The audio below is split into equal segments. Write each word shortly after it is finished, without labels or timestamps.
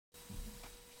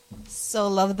So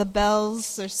love the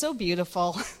bells. They're so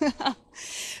beautiful.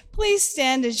 Please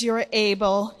stand as you are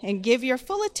able and give your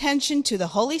full attention to the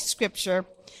Holy Scripture,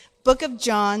 Book of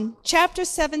John, chapter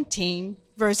 17,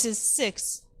 verses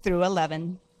 6 through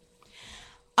 11.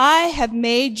 I have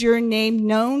made your name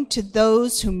known to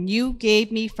those whom you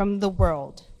gave me from the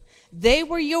world. They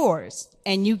were yours,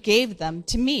 and you gave them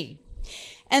to me.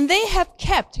 And they have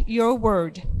kept your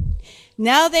word.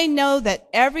 Now they know that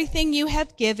everything you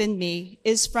have given me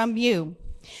is from you.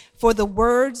 For the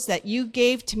words that you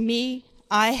gave to me,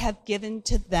 I have given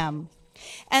to them.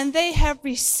 And they have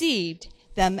received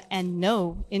them and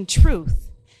know in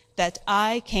truth that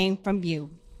I came from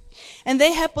you. And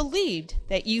they have believed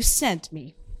that you sent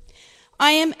me.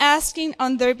 I am asking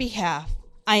on their behalf.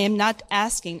 I am not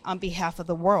asking on behalf of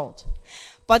the world,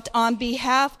 but on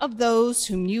behalf of those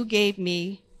whom you gave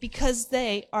me, because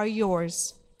they are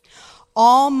yours.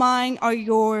 All mine are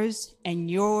yours, and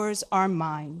yours are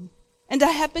mine, and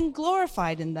I have been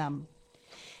glorified in them.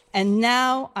 And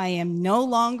now I am no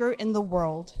longer in the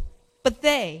world, but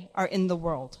they are in the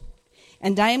world,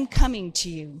 and I am coming to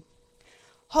you.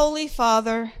 Holy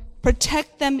Father,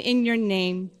 protect them in your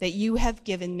name that you have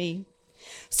given me,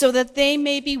 so that they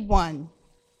may be one,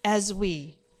 as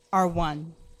we are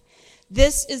one.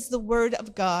 This is the word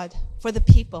of God for the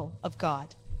people of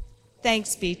God.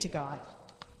 Thanks be to God.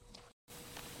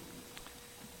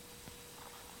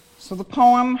 So the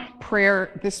poem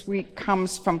prayer this week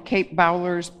comes from Kate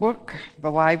Bowler's book, The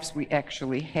Lives We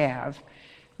Actually Have.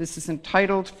 This is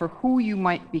entitled For Who You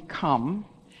Might Become,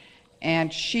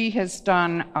 and she has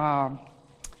done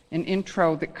an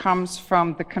intro that comes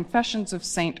from the Confessions of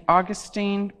St.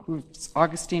 Augustine, who's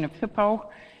Augustine of Hippo,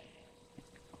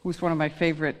 who's one of my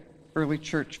favorite early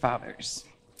church fathers.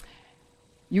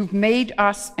 You've made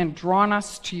us and drawn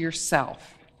us to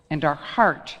yourself, and our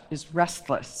heart is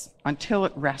restless until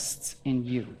it rests in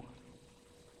you.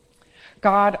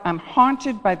 God, I'm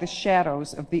haunted by the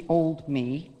shadows of the old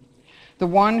me, the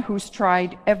one who's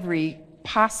tried every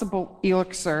possible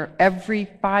elixir, every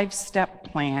 5-step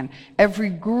plan,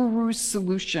 every guru's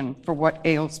solution for what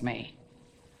ails me,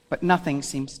 but nothing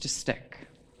seems to stick.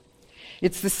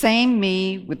 It's the same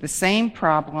me with the same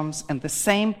problems and the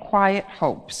same quiet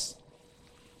hopes.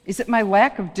 Is it my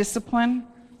lack of discipline,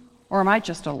 or am I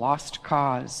just a lost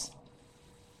cause?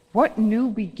 What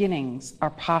new beginnings are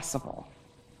possible?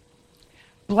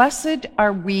 Blessed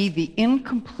are we, the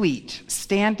incomplete,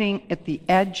 standing at the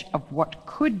edge of what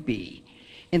could be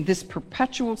in this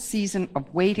perpetual season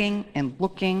of waiting and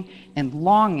looking and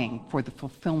longing for the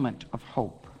fulfillment of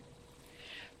hope.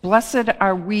 Blessed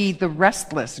are we, the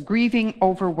restless, grieving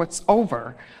over what's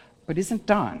over, but isn't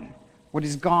done, what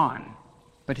is gone,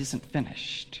 but isn't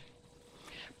finished.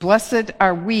 Blessed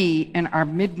are we in our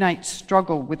midnight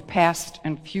struggle with past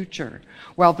and future,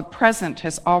 while the present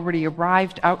has already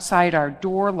arrived outside our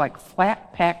door like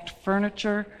flat-packed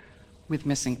furniture with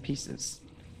missing pieces.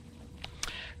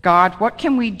 God, what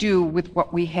can we do with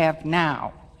what we have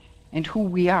now, and who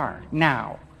we are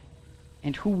now,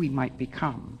 and who we might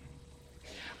become?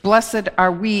 Blessed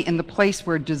are we in the place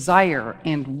where desire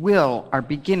and will are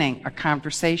beginning a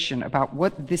conversation about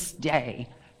what this day,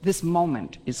 this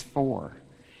moment is for,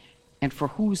 and for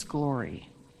whose glory.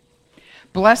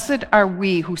 Blessed are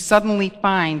we who suddenly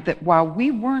find that while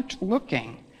we weren't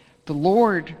looking, the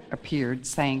Lord appeared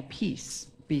saying, "Peace,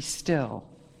 be still."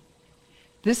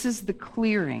 This is the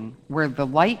clearing where the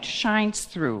light shines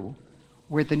through,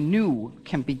 where the new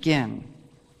can begin.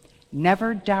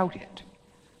 Never doubt it.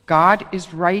 God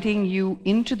is writing you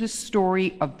into the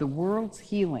story of the world's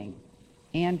healing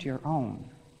and your own.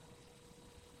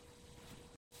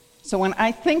 So when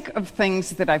I think of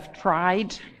things that I've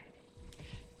tried,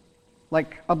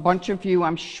 like a bunch of you,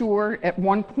 I'm sure at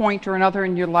one point or another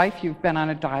in your life you've been on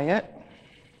a diet.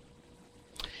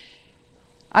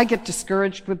 I get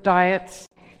discouraged with diets.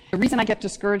 The reason I get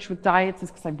discouraged with diets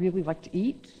is because I really like to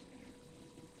eat.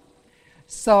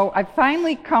 So I've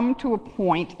finally come to a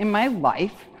point in my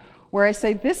life where I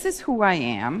say, this is who I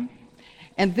am,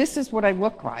 and this is what I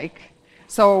look like.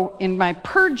 So in my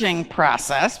purging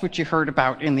process, which you heard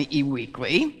about in the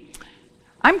e-weekly,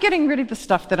 I'm getting rid of the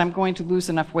stuff that I'm going to lose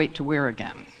enough weight to wear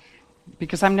again,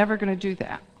 because I'm never going to do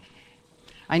that.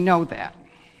 I know that.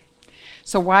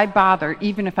 So why bother,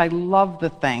 even if I love the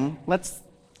thing? Let's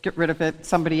get rid of it.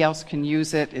 Somebody else can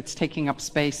use it. It's taking up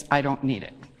space. I don't need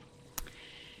it.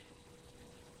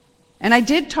 And I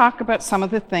did talk about some of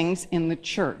the things in the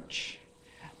church,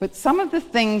 but some of the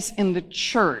things in the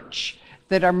church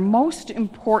that are most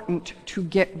important to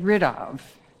get rid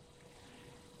of,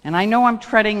 and I know I'm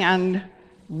treading on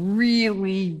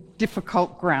really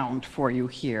difficult ground for you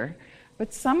here,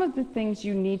 But some of the things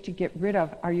you need to get rid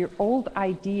of are your old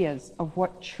ideas of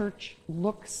what church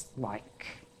looks like.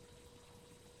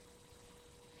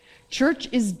 Church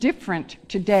is different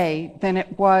today than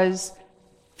it was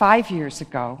 5 years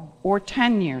ago or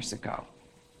 10 years ago.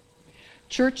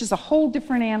 Church is a whole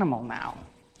different animal now.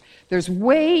 There's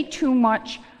way too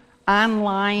much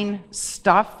online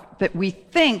stuff that we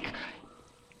think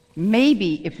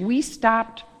maybe if we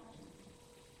stopped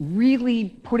really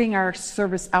putting our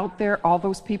service out there, all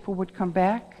those people would come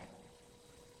back.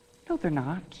 No, they're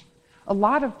not. A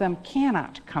lot of them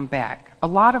cannot come back. A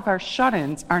lot of our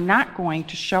shut-ins are not going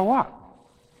to show up.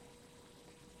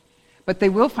 But they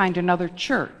will find another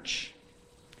church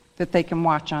that they can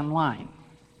watch online.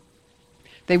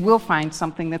 They will find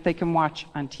something that they can watch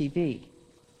on TV.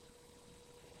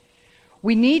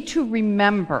 We need to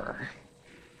remember,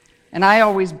 and I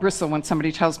always bristle when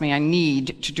somebody tells me I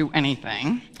need to do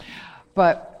anything,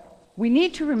 but we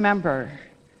need to remember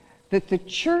that the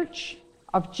Church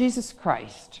of Jesus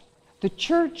Christ, the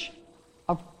Church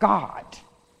of God,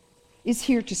 is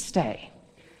here to stay.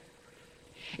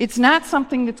 It's not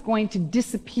something that's going to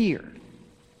disappear.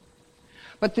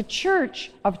 But the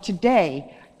church of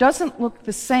today doesn't look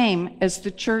the same as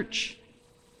the church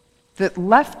that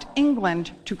left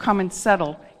England to come and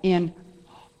settle in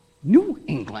New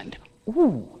England.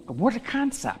 Ooh, what a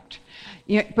concept.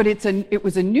 But it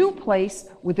was a new place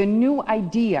with a new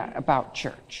idea about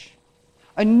church,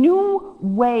 a new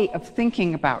way of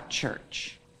thinking about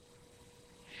church.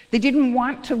 They didn't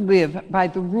want to live by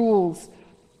the rules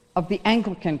of the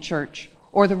Anglican Church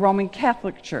or the Roman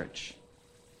Catholic Church.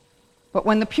 But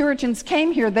when the Puritans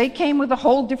came here, they came with a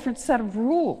whole different set of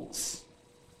rules.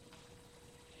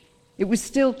 It was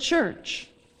still church.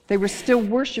 They were still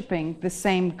worshiping the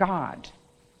same God.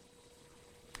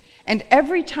 And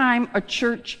every time a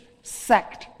church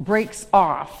sect breaks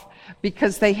off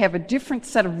because they have a different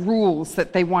set of rules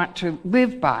that they want to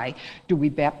live by, do we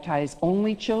baptize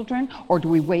only children, or do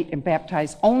we wait and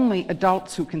baptize only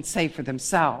adults who can say for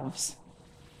themselves?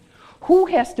 Who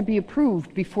has to be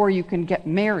approved before you can get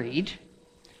married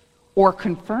or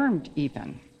confirmed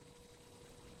even?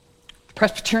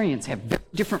 Presbyterians have very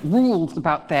different rules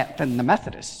about that than the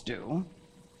Methodists do.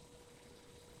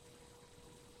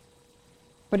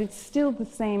 But it's still the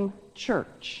same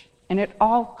church, and it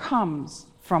all comes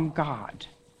from God.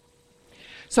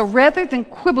 So rather than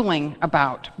quibbling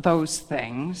about those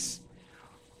things,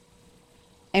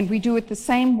 and we do it the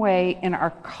same way in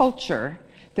our culture,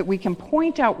 that we can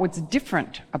point out what's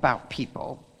different about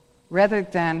people rather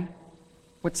than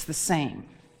what's the same.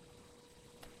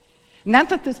 Not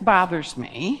that this bothers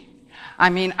me.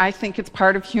 I think it's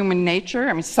part of human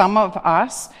nature. Some of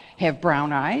us have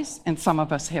brown eyes and some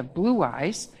of us have blue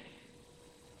eyes.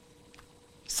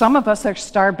 Some of us are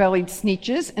star-bellied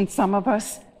sneetches and some of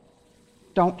us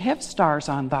don't have stars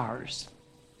on theirs.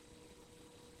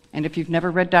 And if you've never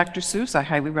read Dr. Seuss, I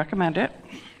highly recommend it.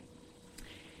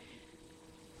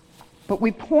 But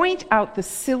we point out the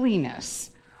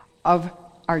silliness of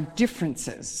our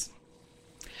differences.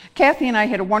 Kathy and I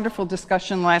had a wonderful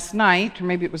discussion last night, or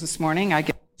maybe it was this morning, I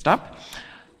get mixed up,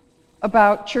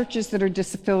 about churches that are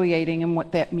disaffiliating and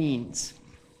what that means.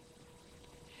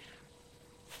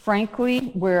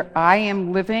 Frankly, where I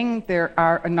am living, there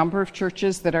are a number of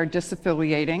churches that are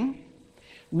disaffiliating,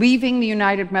 leaving the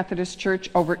United Methodist Church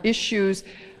over issues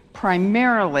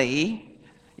primarily,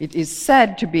 it is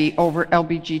said to be over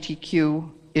LGBTQ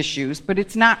issues, but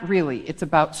it's not really. It's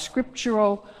about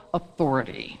scriptural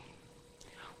authority.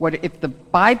 What if the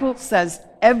Bible says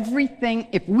everything,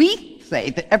 if we say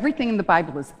that everything in the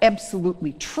Bible is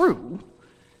absolutely true,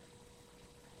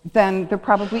 then there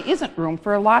probably isn't room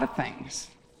for a lot of things.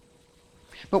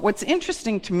 But what's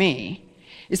interesting to me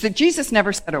is that Jesus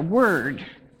never said a word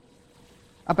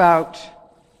about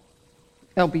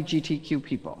LGBTQ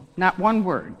people, not one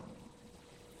word.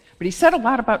 But he said a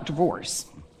lot about divorce.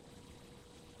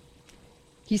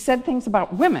 He said things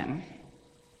about women.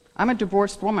 I'm a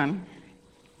divorced woman,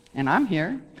 and I'm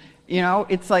here.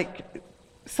 It's like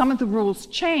some of the rules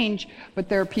change, but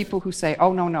there are people who say,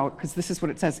 oh, no, because this is what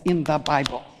it says in the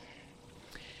Bible.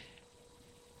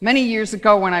 Many years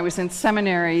ago when I was in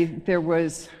seminary, there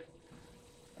was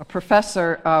a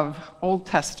professor of Old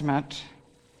Testament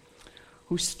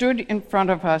who stood in front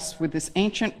of us with this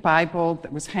ancient Bible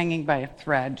that was hanging by a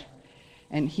thread,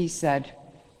 and he said,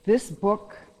 this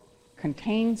book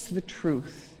contains the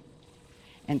truth,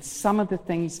 and some of the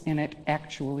things in it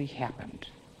actually happened.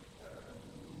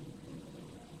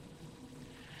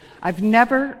 I've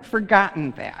never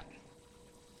forgotten that.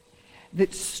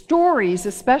 That stories,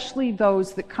 especially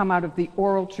those that come out of the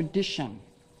oral tradition,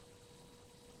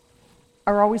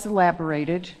 are always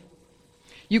elaborated,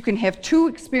 You can have two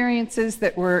experiences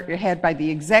that were had by the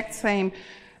exact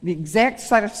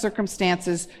set of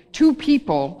circumstances. Two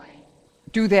people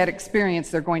do that experience,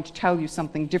 they're going to tell you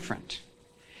something different.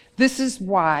 This is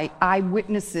why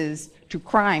eyewitnesses to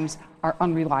crimes are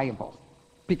unreliable,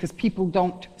 because people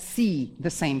don't see the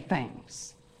same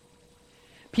things.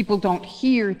 People don't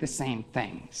hear the same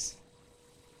things.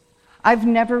 I've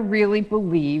never really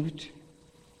believed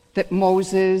that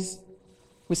Moses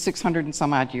was 600 and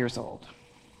some odd years old.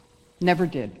 Never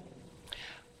did.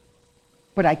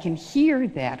 But I can hear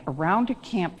that around a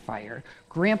campfire.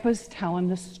 Grandpa's telling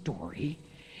the story,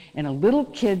 and a little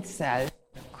kid says,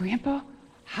 "Grandpa,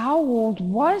 how old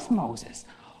was Moses?"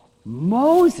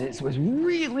 "Moses was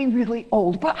really, really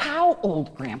old." "But how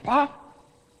old, Grandpa?"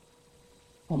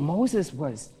 "Well, Moses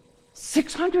was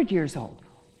 600 years old."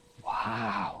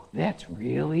 "Wow, that's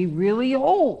really, really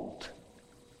old."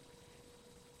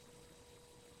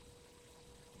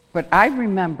 But I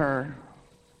remember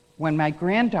when my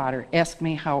granddaughter asked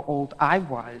me how old I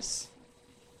was,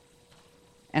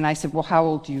 and I said, "Well, how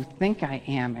old do you think I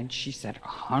am?" And she said,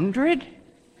 100?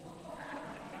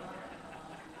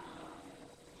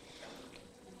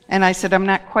 And I said, "I'm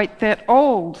not quite that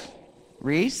old,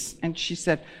 Reese." And she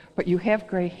said, "But you have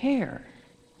gray hair."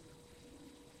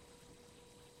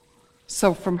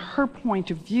 So from her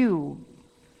point of view,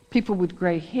 people with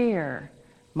gray hair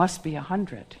must be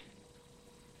 100.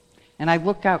 And I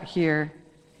look out here,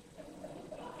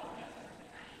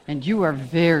 and you are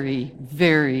very,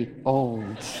 very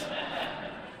old.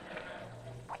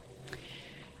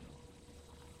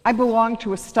 I belong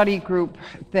to a study group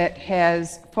that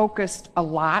has focused a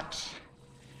lot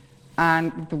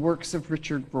on the works of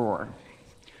Richard Rohr.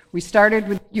 We started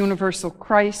with Universal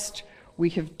Christ. We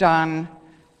have done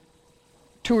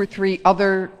 2 or 3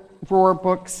 other Rohr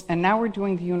books, and now we're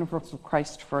doing the Universal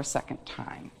Christ for a second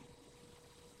time.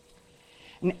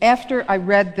 And after I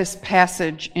read this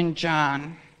passage in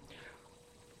John,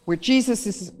 where Jesus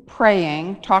is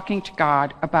praying, talking to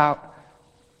God about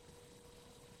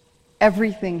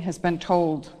everything has been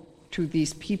told to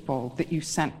these people that you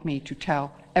sent me to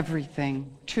tell everything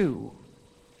to,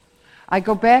 I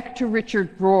go back to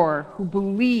Richard Rohr, who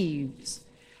believes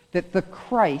that the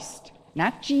Christ,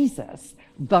 not Jesus,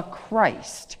 the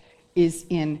Christ is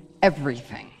in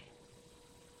everything.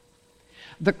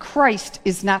 The Christ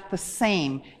is not the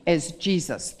same as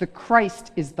Jesus. The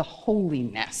Christ is the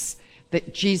holiness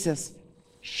that Jesus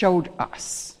showed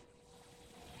us.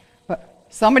 But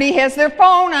somebody has their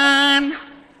phone on.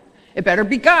 It better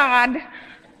be God.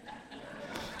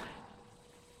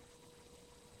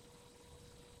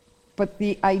 But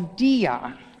the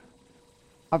idea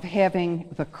of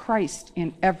having the Christ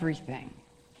in everything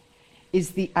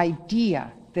is the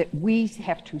idea that we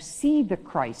have to see the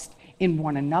Christ in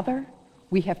one another.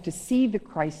 We have to see the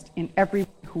Christ in everyone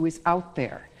who is out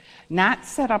there, not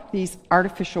set up these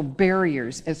artificial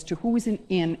barriers as to who's an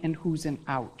in and who's an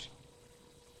out.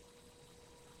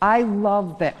 I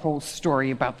love that whole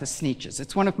story about the Sneetches.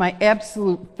 It's one of my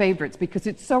absolute favorites because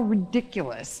it's so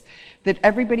ridiculous that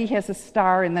everybody has a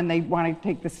star and then they want to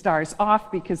take the stars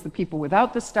off because the people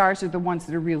without the stars are the ones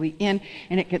that are really in,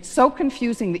 and it gets so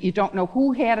confusing that you don't know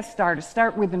who had a star to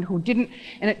start with and who didn't,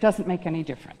 and it doesn't make any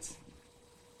difference.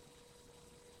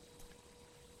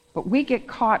 But we get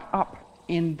caught up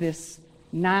in this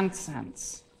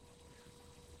nonsense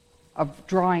of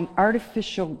drawing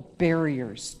artificial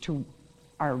barriers to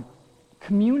our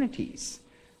communities,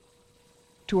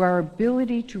 to our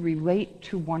ability to relate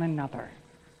to one another.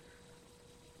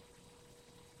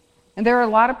 And there are a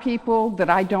lot of people that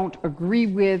I don't agree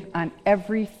with on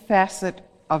every facet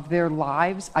of their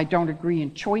lives. I don't agree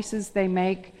in choices they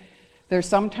make. There's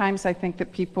sometimes I think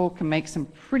that people can make some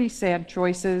pretty sad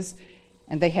choices,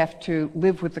 and they have to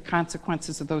live with the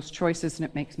consequences of those choices, and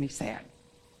it makes me sad.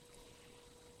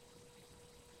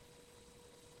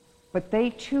 But they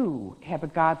too have a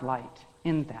God light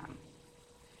in them.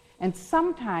 And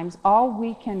sometimes all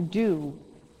we can do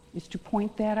is to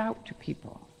point that out to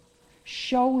people.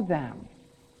 Show them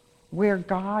where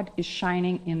God is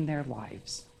shining in their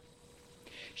lives.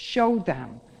 Show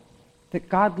them that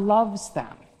God loves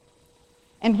them.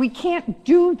 And we can't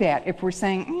do that if we're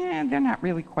saying, they're not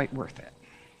really quite worth it.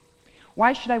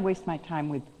 Why should I waste my time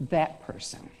with that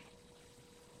person?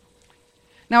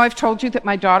 Now, I've told you that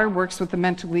my daughter works with the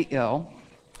mentally ill,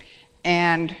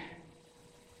 and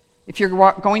if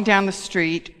you're going down the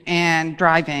street and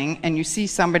driving and you see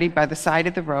somebody by the side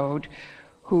of the road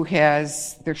who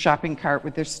has their shopping cart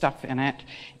with their stuff in it,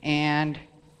 and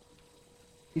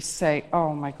you say,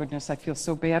 "Oh my goodness, I feel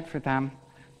so bad for them,"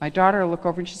 my daughter will look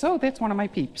over and she says, "Oh, that's one of my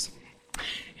peeps."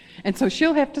 And so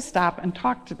she'll have to stop and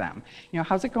talk to them.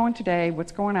 How's it going today?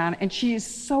 What's going on? And she is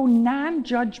so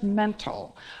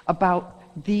non-judgmental about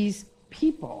these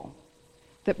people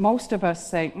that most of us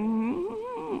say,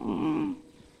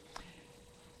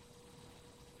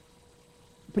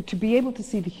 But to be able to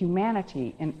see the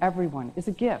humanity in everyone is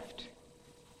a gift.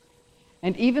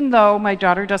 And even though my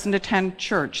daughter doesn't attend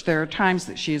church, there are times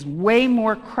that she is way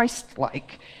more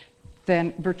Christ-like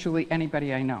than virtually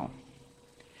anybody I know,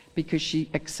 because she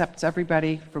accepts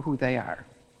everybody for who they are.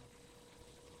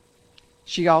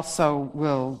 She also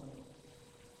will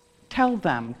tell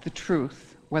them the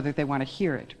truth, whether they want to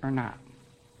hear it or not.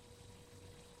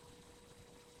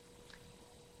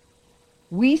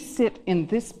 We sit in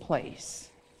this place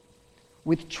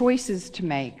with choices to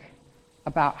make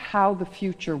about how the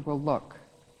future will look.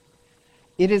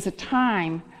 It is a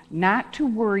time not to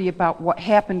worry about what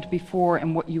happened before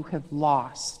and what you have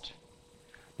lost,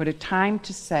 but a time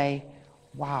to say,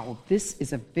 wow, this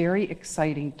is a very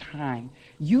exciting time.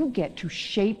 You get to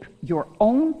shape your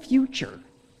own future.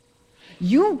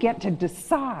 You get to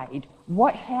decide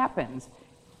what happens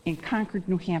in Concord,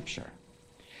 New Hampshire.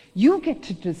 You get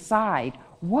to decide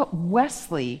what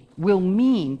Wesley will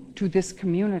mean to this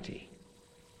community.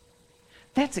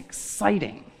 That's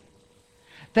exciting.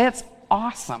 That's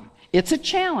awesome. It's a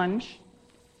challenge,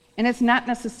 and it's not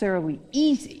necessarily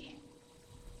easy,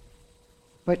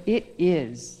 but it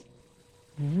is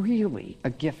really a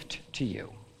gift to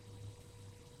you.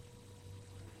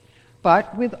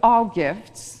 But with all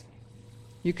gifts,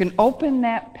 you can open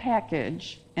that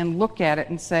package and look at it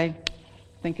and say,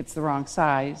 I think it's the wrong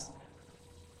size,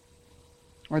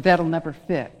 or that'll never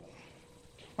fit,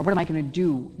 or what am I going to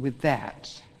do with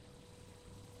that?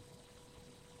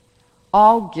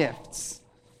 All gifts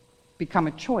become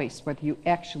a choice whether you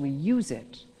actually use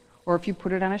it or if you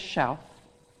put it on a shelf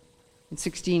and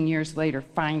 16 years later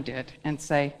find it and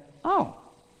say, oh,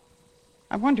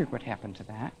 I wondered what happened to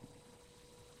that.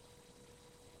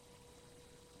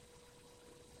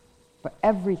 But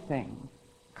everything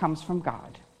comes from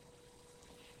God.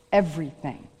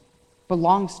 Everything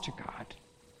belongs to God.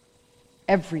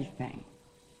 Everything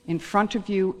in front of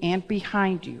you and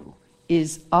behind you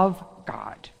is of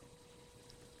God.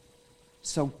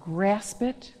 So grasp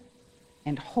it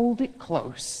and hold it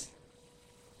close.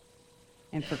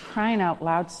 And for crying out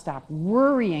loud, stop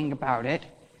worrying about it,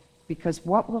 because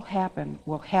what will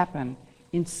happen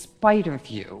in spite of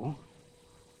you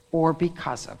or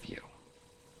because of you.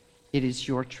 It is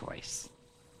your choice.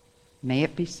 May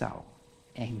it be so.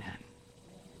 Amen.